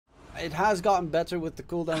it has gotten better with the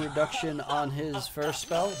cooldown reduction on his first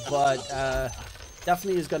spell, but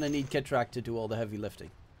definitely is going to need Kitrak to do all the heavy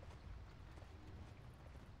lifting.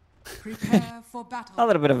 Prepare for battle. A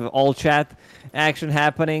little bit of all chat action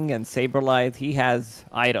happening, and Saberlight, he has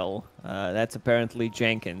idol. That's apparently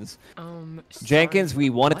Jenkins. Jenkins, we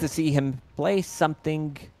wanted to see him play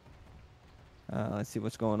something. Let's see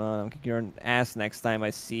what's going on. I'll kick your ass next time I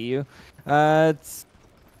see you.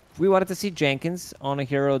 We wanted to see Jenkins on a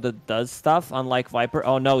hero that does stuff, unlike Viper.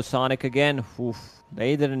 Oh no, Sonic again. Oof.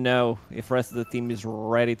 They didn't know if the rest of the team is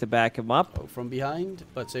ready to back him up. Oh, from behind,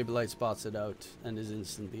 but Saberlight spots it out and is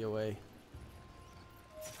instantly away.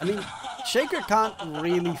 I mean, Shaker can't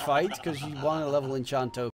really fight because you want to level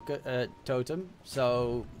enchant totem.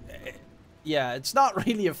 So, yeah, it's not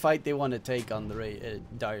really a fight they want to take on the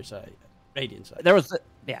dire side, Radiant side. There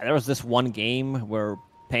was this one game where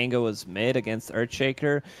Pango was mid against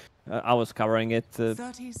Earthshaker. I was covering it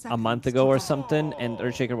a month ago or something, and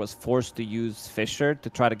Earthshaker was forced to use Fisher to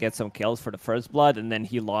try to get some kills for the first blood, and then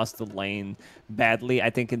he lost the lane badly.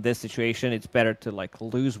 I think in this situation, it's better to like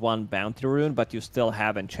lose one bounty rune, but you still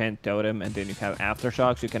have Enchant Totem, and then you have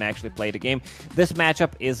Aftershocks. You can actually play the game. This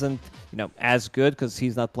matchup isn't, as good because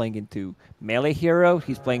he's not playing into melee hero.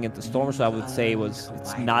 He's playing into Storm, so I would say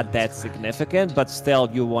it's not that significant, but still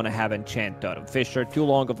you want to have Enchant Totem. Fisher, too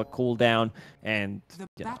long of a cooldown, and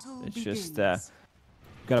it's just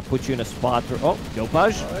gonna put you in a spot where, oh,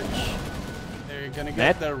 Yopaj. They're gonna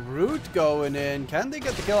get the root going in. Can they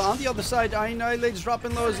get the kill? On the other side, Annihilate's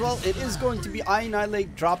dropping low as well. It is going to be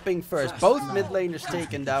Annihilate dropping first. Both mid laners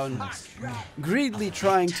taken down. Greedily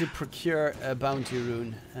trying to procure a bounty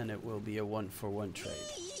rune, and it will be a 1-for-1 trade.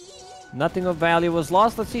 Nothing of value was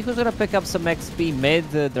lost. Let's see who's gonna pick up some XP mid.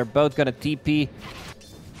 They're both gonna TP.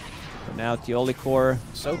 So now Teolicor.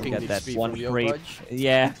 Soaking get that XP one from creep.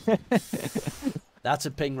 Yeah. That's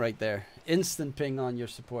a ping right there. Instant ping on your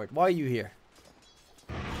support. Why are you here?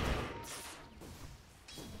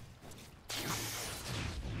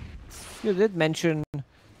 You did mention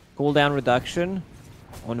cooldown reduction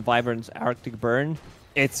on Wyvern's Arctic Burn.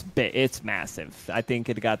 It's massive. I think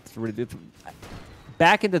it got reduced.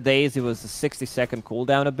 Back in the days, it was a 60-second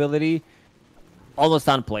cooldown ability. Almost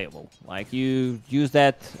unplayable. Like, you use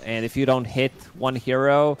that, and if you don't hit one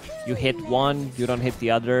hero, you hit one, you don't hit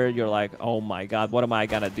the other, you're like, oh my god, what am I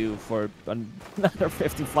gonna do for another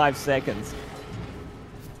 55 seconds?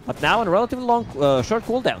 But now in a relatively long, short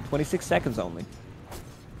cooldown, 26 seconds only.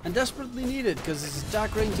 And desperately needed, because his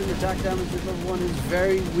attack range and attack damage with level 1 is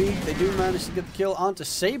very weak. They do manage to get the kill onto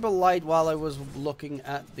Saberlight while I was looking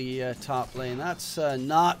at the top lane. That's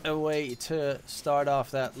not a way to start off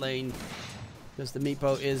that lane. Because the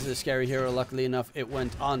Meepo is a scary hero. Luckily enough, it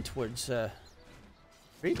went on towards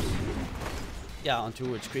creeps. Yeah, on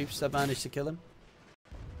towards creeps that managed to kill him.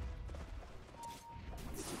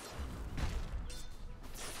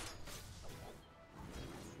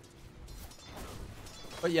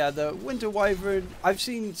 But yeah, the Winter Wyvern, I've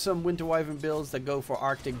seen some Winter Wyvern builds that go for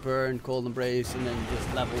Arctic Burn, Cold Embrace, and then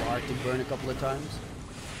just level Arctic Burn a couple of times.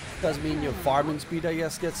 Does mean your farming speed, I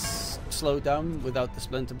guess, gets slowed down without the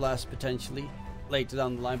Splinter Blast potentially later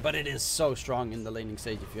down the line, but it is so strong in the laning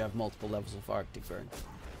stage if you have multiple levels of Arctic Burn.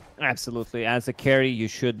 Absolutely. As a carry, you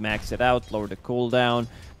should max it out, lower the cooldown,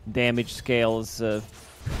 damage scales,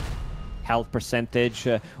 health percentage.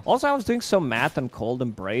 Also, I was doing some math on Cold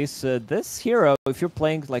Embrace. This hero, if you're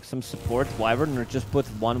playing like some support Wyvern or just put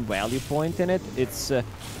one value point in it, it's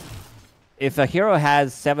if a hero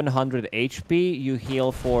has 700 HP, you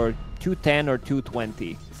heal for 210 or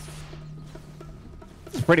 220.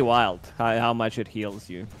 It's pretty wild how much it heals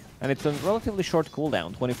you. And it's a relatively short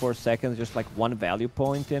cooldown, 24 seconds, just like one value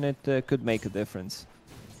point in it could make a difference.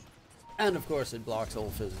 And of course it blocks all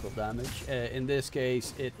physical damage. In this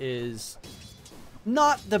case, it is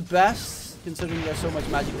not the best, considering there's so much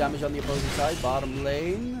magic damage on the opposing side. Bottom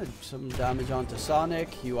lane, some damage onto Sonic.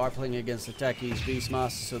 You are playing against the Techies,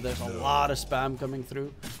 Beastmaster, so there's a lot of spam coming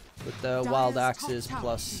through. With the wild axes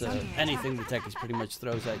plus anything the Techies pretty much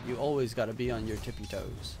throws at you, always got to be on your tippy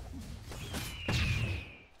toes.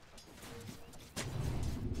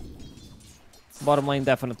 Bottom lane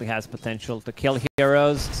definitely has potential to kill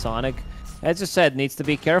heroes. Sonic, as I said, needs to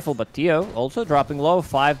be careful, but Teo also dropping low.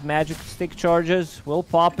 5 magic stick charges, will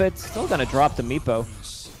pop it. Still gonna drop the Meepo.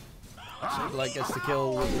 Saberlight gets the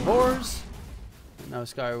kill with the Boars. Now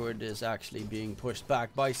Skyward is actually being pushed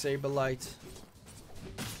back by Saberlight.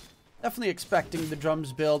 Definitely expecting the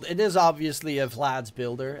drums build. It is obviously a Vlad's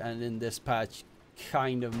builder, and in this patch,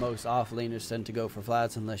 kind of most offlaners tend to go for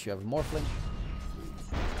Vlads unless you have a Morphling.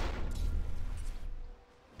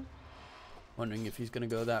 Wondering if he's going to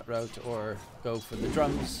go that route or go for the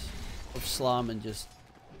drums. of slum and just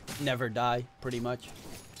never die, pretty much.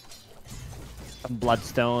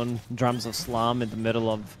 Bloodstone, Drums of Slum in the middle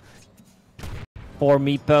of 4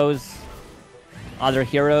 Meepos, other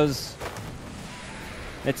heroes.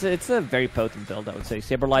 It's a very potent build, I would say.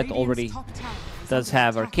 Saberlight already does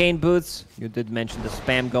have Arcane Boots. You did mention the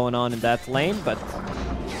spam going on in that lane, but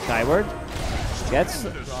Skyward gets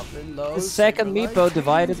the second Meepo.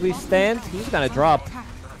 Divided we stand. He's gonna drop.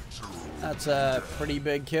 That's a pretty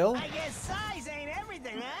big kill.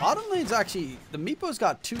 Bottom lane's actually, the Meepo's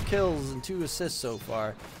got 2 kills and 2 assists so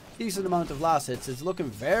far. Decent amount of last hits. It's looking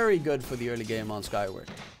very good for the early game on Skyward.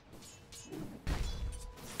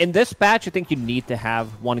 In this patch, I think you need to have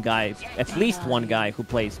one guy, at least one guy who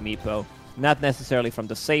plays Meepo. Not necessarily from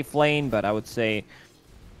the safe lane, but I would say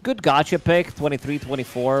good gotcha pick,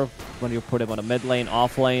 23-24, when you put him on a mid lane,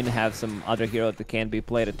 off lane, have some other hero that can be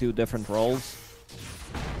played at 2 different roles.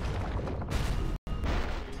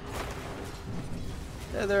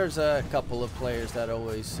 Yeah, there's a couple of players that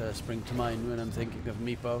always spring to mind when I'm thinking of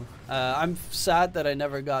Meepo. I'm sad that I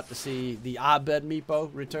never got to see the Abed Meepo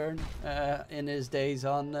return in his days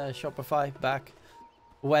on Shopify back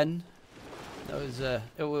when.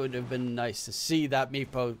 It would have been nice to see that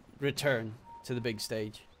Meepo return to the big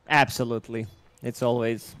stage. Absolutely. It's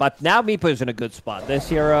always... But now Meepo is in a good spot. This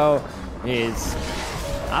hero is,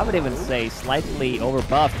 I would even say, slightly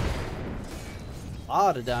overbuffed. A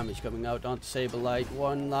lot of damage coming out onto Saberlight.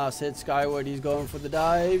 One last hit Skyward. He's going for the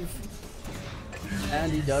dive.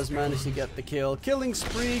 And he does manage to get the kill. Killing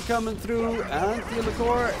spree coming through. And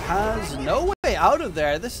Theolacor has no way out of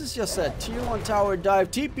there. This is just a tier 1 tower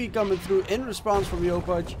dive. TP coming through in response from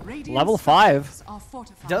Yopaj. Level 5.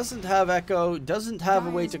 Doesn't have Echo. Doesn't have a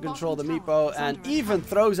way to control the Meepo. And even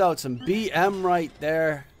throws out some BM right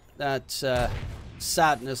there. That's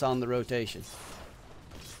sadness on the rotation.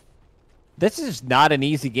 This is not an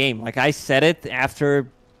easy game. Like I said it after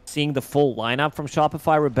seeing the full lineup from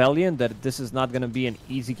Shopify Rebellion, that this is not going to be an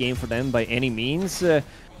easy game for them by any means. They're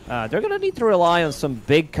going to need to rely on some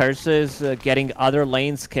big curses, getting other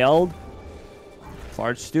lanes killed.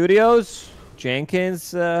 Fart Studios,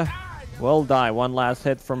 Jenkins will die. One last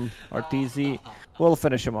hit from Arteezy will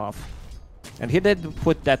finish him off. And he did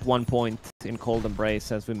put that 1 point in Cold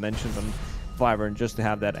Embrace, as we mentioned on Wyvern, just to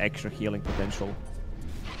have that extra healing potential.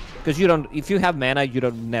 Because you don't, if you have mana, you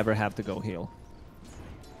don't never have to go heal.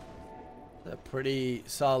 A pretty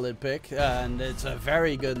solid pick, and it's a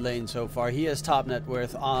very good lane so far. He has top net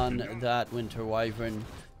worth on that Winter Wyvern.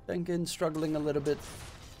 Jenkins struggling a little bit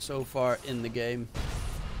so far in the game.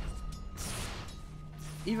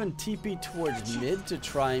 Even TP towards mid to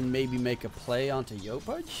try and maybe make a play onto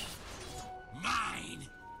Yopaj. Mine.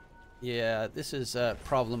 Yeah, this is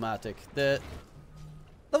problematic. The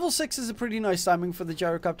level 6 is a pretty nice timing for the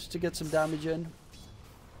Gyrocopter to get some damage in.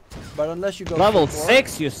 But unless you go level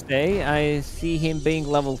 6, you stay. I see him being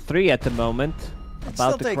level 3 at the moment.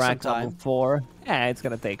 About to crack level 4. Yeah, it's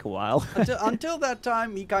gonna take a while. until that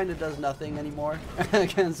time, he kind of does nothing anymore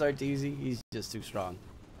against Arteezy. He's just too strong.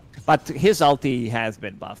 But his ulti has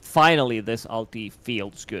been buffed. Finally, this ulti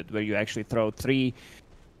feels good, where you actually throw 3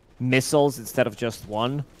 missiles instead of just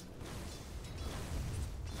 1.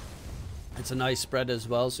 It's a nice spread as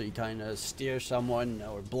well, so you kind of steer someone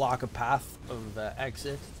or block a path of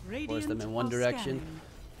exit, force them in one direction.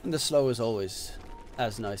 And the slow is always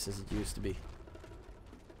as nice as it used to be.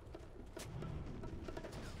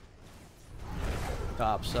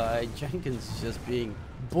 Top side, Jenkins is just being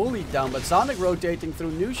bullied down, but Sonic rotating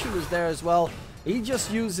through. Nushu is there as well. He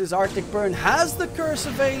just used his Arctic Burn, has the curse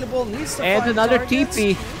available, needs to and find another targets.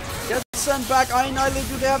 TP. Gets sent back. Iron Island,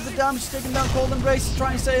 do they have the damage? Taking down Cold Embrace, he's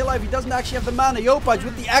trying to stay alive. He doesn't actually have the mana. Yopaj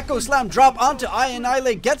with the Echo Slam drop onto Iron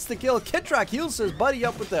Island, gets the kill. Kitrak heals his buddy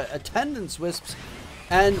up with the Attendance Wisps.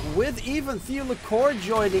 And with even Theolacor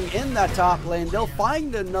joining in that top lane, they'll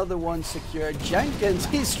find another one secured. Jenkins,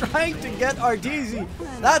 he's trying to get Arteezy.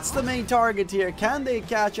 That's the main target here. Can they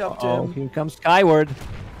catch up to him? Here comes Skyward.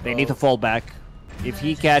 They need to fall back. If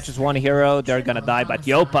he catches one hero, they're gonna die. But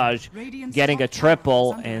Yopaj getting a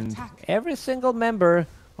triple, and every single member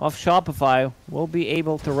of Shopify will be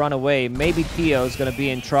able to run away. Maybe Theo's gonna be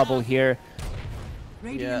in trouble here.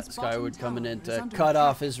 Yeah, Skyward coming in to cut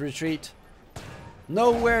off his retreat.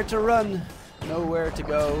 Nowhere to run, nowhere to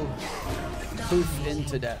go. Poof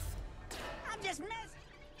into death.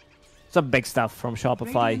 Some big stuff from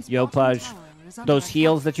Shopify. Yopaj, those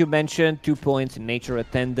heals that you mentioned, 2 points in Nature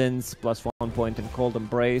Attendance, plus 1 point in Cold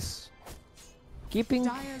Embrace. Keeping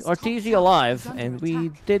Arteezy alive, and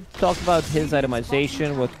we did talk about his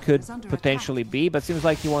itemization, what could potentially be, but seems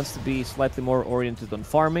like he wants to be slightly more oriented on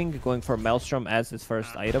farming, going for Maelstrom as his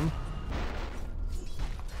first item.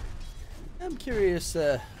 I'm curious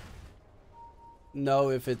know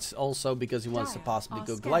if it's also because he wants to possibly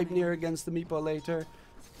go Gleipnir against the Meepo later,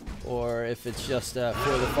 or if it's just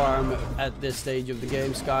for the farm at this stage of the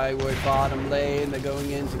game. Skyward bottom lane, they're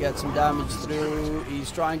going in to get some damage through.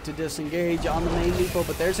 He's trying to disengage on the main Meepo,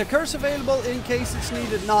 but there's a curse available in case it's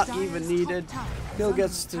needed. Not even needed. Kill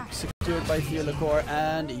gets secured by Theolacor,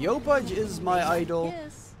 and Yopaj is my idol.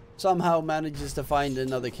 Somehow manages to find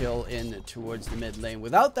another kill in towards the mid lane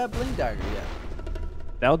without that blink dagger yet.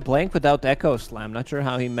 Without Blink, without Echo Slam. Not sure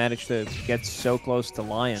how he managed to get so close to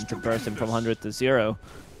Lion to burst him from 100 to 0.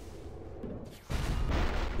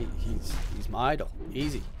 He's my idol.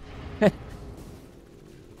 Easy.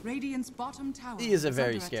 Radiant's bottom tower He is a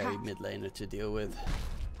very under scary attack. mid laner to deal with.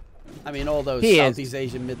 I mean, all those He Southeast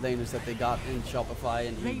Asian mid laners that they got in Shopify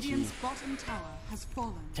and EG. Radiant's bottom tower has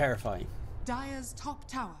fallen. Terrifying. Dire's top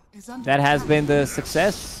tower is under That has attack. been the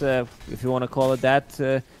success, if you want to call it that,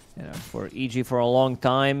 you know, for EG for a long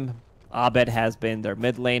time. Abed has been their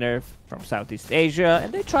mid laner from Southeast Asia,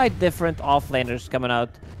 and they tried different offlaners coming out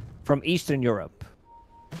from Eastern Europe.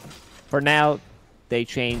 For now, they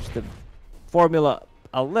changed the formula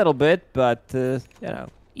a little bit, but you know,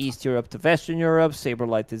 East Europe to Western Europe,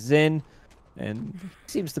 Saberlight is in, and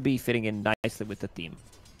seems to be fitting in nicely with the team.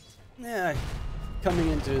 Yeah, coming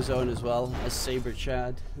into his own as well as Saber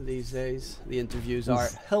Chad these days. The interviews are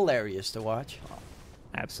hilarious to watch.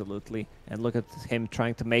 Absolutely. And look at him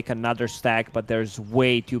trying to make another stack, but there's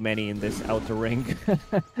way too many in this outer ring.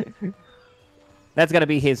 That's going to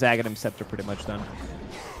be his Aghanim Scepter pretty much done.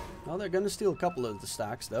 Well, they're going to steal a couple of the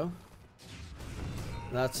stacks, though.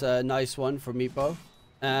 That's a nice one for Meepo.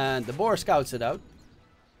 And the Boar scouts it out.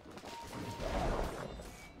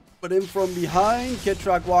 But in from behind,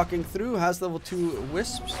 Kitrak walking through, has level 2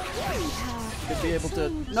 Wisps. Could be able to...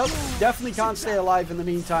 Nope, definitely can't stay alive in the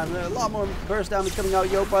meantime. A lot more burst damage coming out.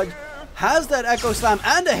 Yopaj has that Echo Slam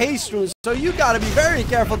and a Haste Rune, so you gotta be very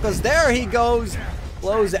careful, because there he goes.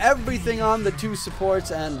 Blows everything on the 2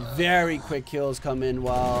 supports, and very quick kills come in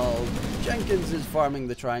while Jenkins is farming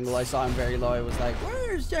the triangle. I saw him very low. I was like,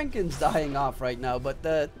 where's Jenkins dying off right now? But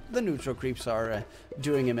the neutral creeps are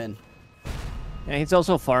doing him in. Yeah, he's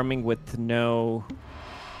also farming with no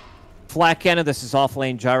flak cannon. This is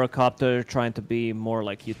offlane gyrocopter, trying to be more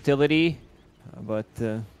like utility. But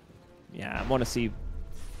yeah, I want to see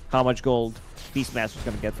how much gold Beastmaster's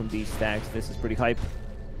going to get from these stacks. This is pretty hype.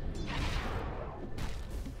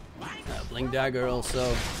 Blink Dagger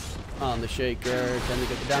also on the Shaker, trying to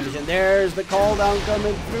get the damage. And there's the call down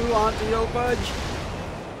coming through onto Yopaj.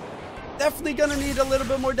 Definitely gonna need a little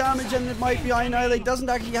bit more damage, and it might be Annihilate. Doesn't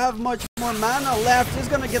actually have much more mana left. Is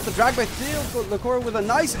gonna get the drag by Theolacor with a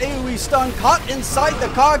nice AoE stun. Caught inside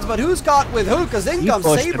the cogs, but who's caught with who? Because in comes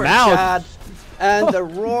Saber Chad. And the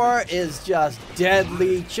roar is just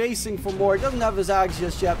deadly. Chasing for more. Doesn't have his Ags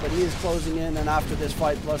just yet, but he is closing in. And after this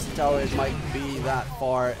fight plus the tower, it might be that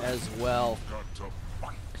far as well.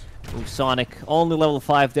 Ooh, Sonic, only level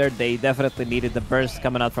 5 there. They definitely needed the burst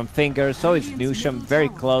coming out from Finger. So is Nusham, very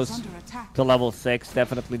close to level 6.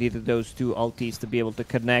 Definitely needed those 2 ultis to be able to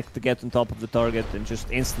connect, to get on top of the target and just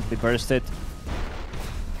instantly burst it.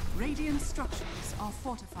 Radiant structures are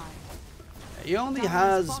fortified. He only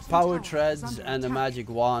has power treads and a magic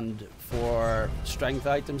wand for strength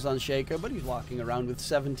items on Shaker, but he's walking around with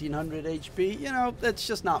 1700 HP. You know, that's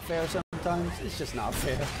just not fair sometimes. It's just not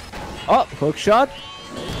fair. Oh, hook shot.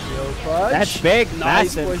 That's big.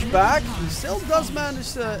 Nice Massive. push back. He still does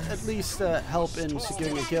manage to at least help in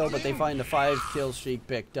securing a kill, but they find a 5-kill streak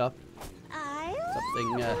picked up.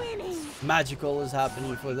 Something magical is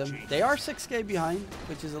happening for them. They are 6k behind,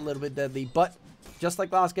 which is a little bit deadly, but just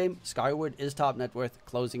like last game, Skyward is top net worth,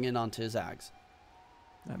 closing in onto his Ags.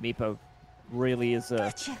 Meepo really is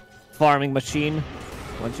a farming machine.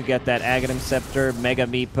 Once you get that Aghanim Scepter, Mega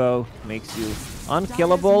Meepo makes you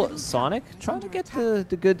unkillable. Sonic trying to get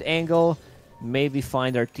the good angle, maybe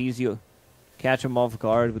find Artesio, catch him off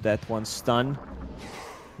guard with that one stun.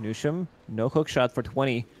 Nusham, no hook shot for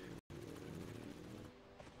 20.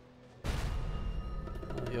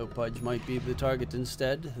 Yopaj might be the target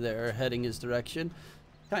instead. They're heading his direction.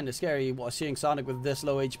 Kind of scary seeing Sonic with this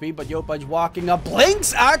low HP, but Yopaj walking up.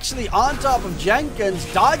 Blinks actually on top of Jenkins.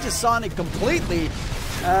 Dodges Sonic completely.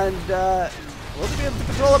 And will they be able to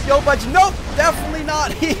control up Yopaj? Nope, definitely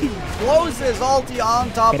not. He blows his ulti on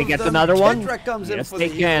top Can he of get them. another one? Kitrak comes in Yes, for they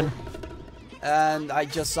the can. heal. And I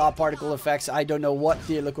just saw particle effects. I don't know what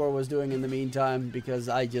Theolacor was doing in the meantime, because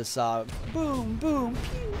I just saw boom, boom,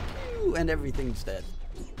 pew, pew, and everything's dead.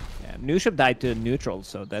 Yeah, Nusham died to neutral,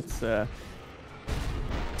 so that's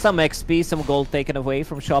some XP, some gold taken away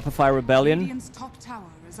from Shopify Rebellion. Radiant's top tower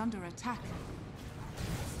is under attack.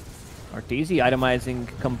 Arteezy itemizing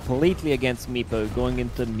completely against Meepo, going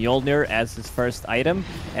into Mjolnir as his first item.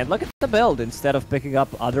 And look at the build. Instead of picking up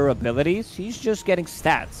other abilities, he's just getting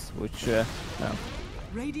stats, which,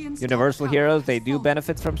 Universal heroes, they do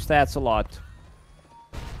benefit from stats a lot.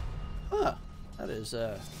 Huh. That is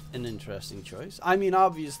an interesting choice. I mean,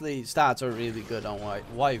 obviously, stats are really good on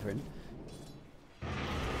Wyvern.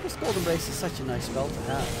 This Golden Brace is such a nice spell to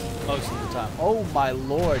have most of the time. Oh my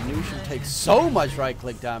lord, Nushin takes so much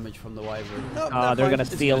right-click damage from the Wyvern. No, they're gonna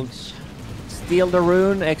steal the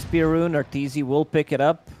rune, XP rune. Arteezy will pick it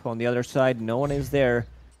up. On the other side, no one is there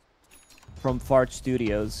from Fart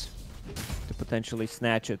Studios to potentially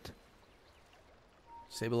snatch it.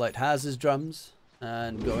 Saberlight has his drums,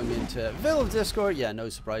 and going into Veil of Discord, yeah, no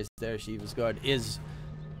surprise there. Shiva's Guard is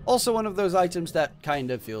also one of those items that kind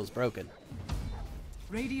of feels broken.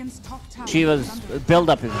 Shiva's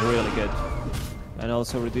build-up is really good. And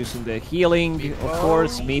also reducing the healing, of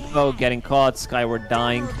course. Meepo getting caught, Skyward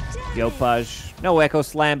dying. Yopaj, no Echo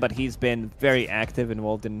Slam, but he's been very active,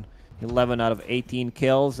 involved in 11 out of 18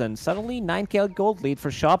 kills. And suddenly 9k gold lead for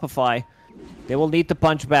Shopify. They will need to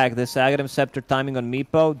punch back. This Aghanim Scepter timing on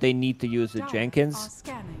Meepo, they need to use it. Jenkins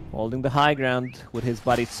holding the high ground with his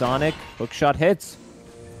buddy Sonic. Hookshot hits.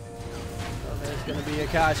 There's going to be a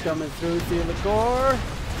cash coming through. Theodore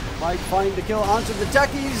might find the kill onto the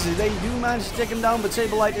techies. They do manage to take him down, but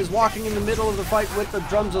Saberlight is walking in the middle of the fight with the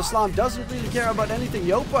drums of Slam. Doesn't really care about anything.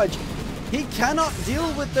 Yopaj, he cannot deal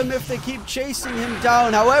with them if they keep chasing him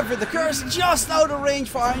down. However, the curse just out of range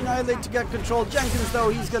for Annihilate to get control. Jenkins, though,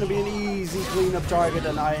 he's going to be an easy cleanup target,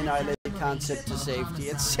 and Annihilate can't sit to safety.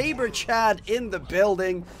 It's Saber Chad in the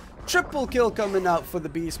building. Triple kill coming out for the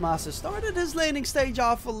Beastmaster. Started his laning stage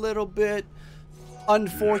off a little bit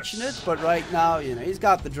unfortunate, but right now, you know, he's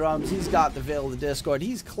got the drums, he's got the Veil of the Discord,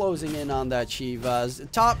 he's closing in on that Shivas.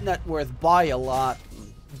 Top net worth by a lot.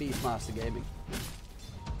 Beastmaster Gaming.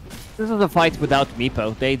 This is a fight without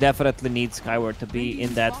Meepo. They definitely need Skyward to be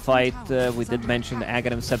in that fight. We did mention the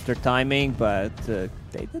Aghanim Scepter timing, but they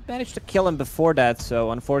did manage to kill him before that,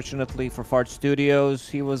 so unfortunately for Fart Studios,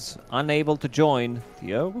 he was unable to join.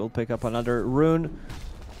 Theo will pick up another rune.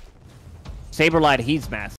 Saberlight, he's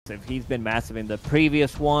massive. He's been massive in the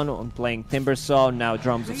previous one on playing Timbersaw, now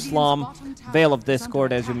Drums of Slum, Veil of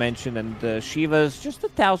Discord, as you mentioned, and Shiva's just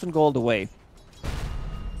 1,000 gold away.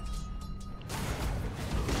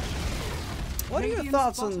 What are your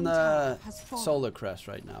thoughts on Solar Crest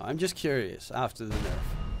right now? I'm just curious after the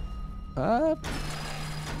nerf.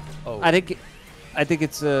 I think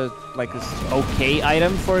it's a okay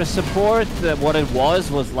item for a support. What it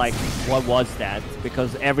was like, what was that?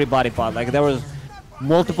 Because everybody bought, like, there was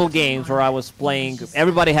multiple games where I was playing,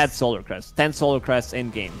 everybody had Solar Crest, 10 Solar Crests in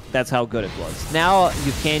game. That's how good it was. Now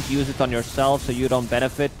you can't use it on yourself, so you don't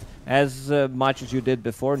benefit as much as you did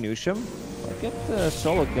before Nusham. Get the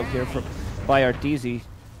solo kill here by Arteezy.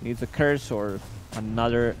 Needs a curse or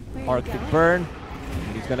another Arctic Burn.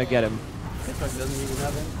 He's gonna get him. Doesn't even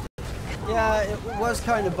have him. Yeah, it was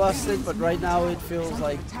kind of busted, but right now it feels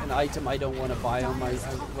like an item I don't want to buy on my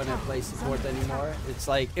when I play support anymore. It's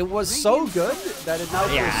like, it was so good that it now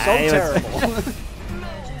feels so terrible.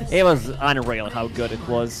 It was unreal how good it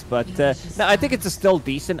was, but no, I think it's a still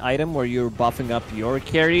decent item where you're buffing up your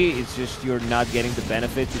carry. It's just you're not getting the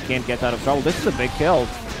benefits. You can't get out of trouble. This is a big kill.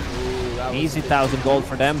 Ooh, easy 1,000 gold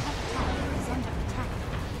for them.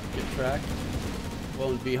 Good track.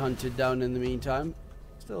 Won't be hunted down in the meantime.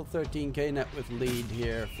 Still 13k net with lead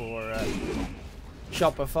here for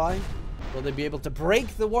Shopify. Will they be able to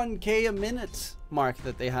break the 1k a minute mark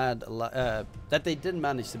that they had that they didn't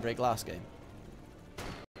manage to break last game?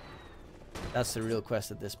 That's the real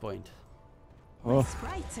quest at this point. Oh,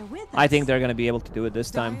 I think they're gonna be able to do it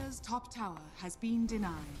this time. Top tower has been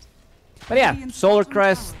denied. But yeah, Solar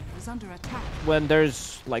Crest, when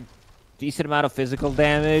there's like decent amount of physical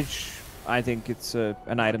damage, I think it's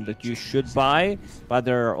an item that you should buy. But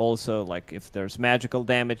there are also, like, if there's magical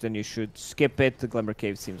damage, then you should skip it. The Glimmer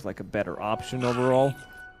Cave seems like a better option overall.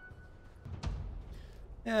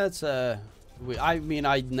 Yeah, it's I mean,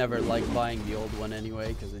 I'd never liked buying the old one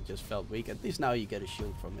anyway because it just felt weak. At least now you get a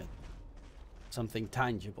shield from it, something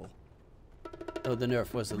tangible. Though the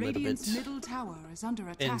nerf was a little bit middle tower is under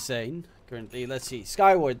attack. Insane. Currently, let's see.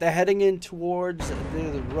 Skyward, they're heading in towards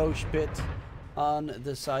the Roche pit on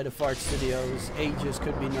the side of Fart Studios. Aegis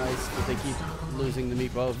could be nice, but they keep losing the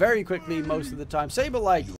meatball very quickly most of the time.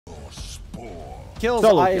 Saberlight kills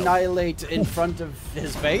Annihilate in front of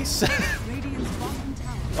his base.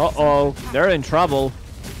 Uh-oh, they're in trouble.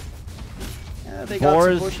 Yeah, they got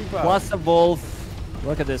some pushing power. Plus a Wolf.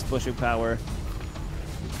 Look at this pushing power.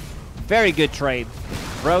 Very good trade.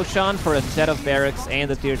 Roshan for a set of barracks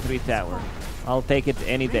and a tier 3 tower. I'll take it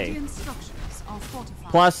any day. Radiant structures are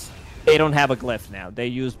fortified. Plus, they don't have a glyph now. They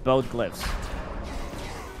used both glyphs.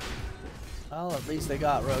 Well, at least they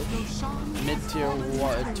got Roach. Mid-tier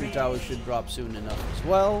 2 towers should drop soon enough as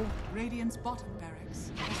well. Radiant's bottom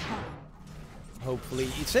barracks has fallen. Hopefully.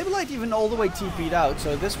 Saberlight even all the way TP'd out,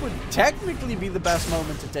 so this would technically be the best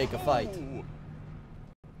moment to take a fight.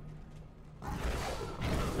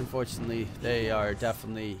 Unfortunately, they are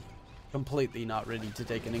definitely completely not ready to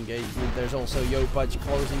take an engagement. There's also Yopaj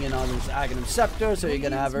closing in on his Aghanim Scepter, so you're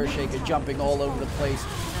going to have Earthshaker jumping all over the place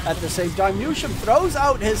at the same time. Newsham throws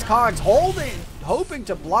out his cards, hoping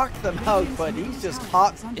to block them out, but he's just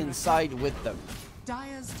caught inside with them.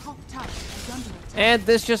 Dire's top tower is under attack. And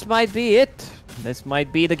this just might be it. This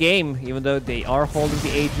might be the game, even though they are holding the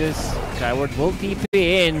Aegis. Skyward will TP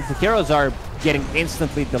in. The heroes are getting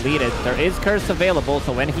instantly deleted. There is curse available,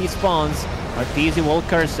 so when he spawns, Arteezy will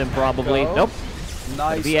curse him probably. Go. Nope.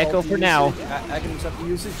 Nice. The Echo for now. Aghanim Scepter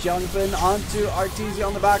usage, jumping onto Arteezy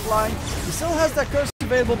on the back line. He still has that curse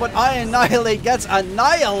available, but I Annihilate gets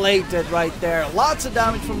annihilated right there. Lots of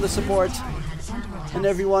damage from the support. And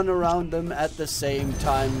everyone around them at the same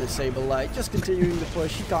time. The Saberlight just continuing the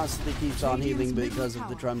push. He constantly keeps on healing because of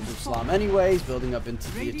the Drums of Slam anyways, building up into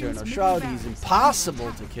the Eternal Shroud. He's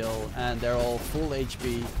impossible to kill, and they're all full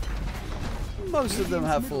HP. Most of them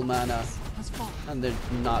have full mana, and they're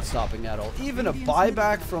not stopping at all. Even a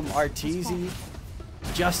buyback from Arteezy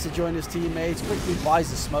just to join his teammates. Quickly buys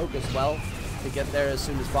the smoke as well to get there as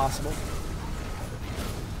soon as possible.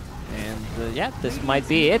 And yeah, this might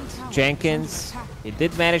be it. Jenkins, he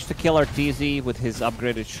did manage to kill Arteezy with his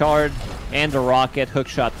upgraded shard and the rocket.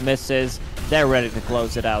 Hookshot misses. They're ready to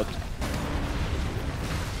close it out.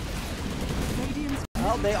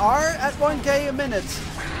 Well, they are at 1k a minute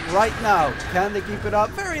right now. Can they keep it up?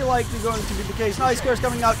 Very likely going to be the case. Nice curse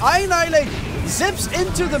coming out. Annihilate zips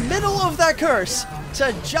into the middle of that curse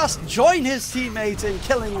to just join his teammates in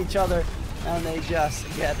killing each other. And they just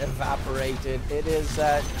get evaporated. It is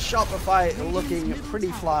Shopify looking pretty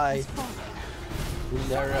fly.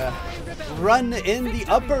 Their run in the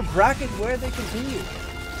upper bracket where they continue.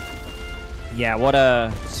 Yeah, what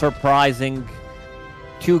a surprising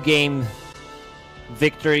 2-game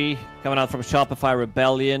victory coming out from Shopify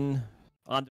Rebellion.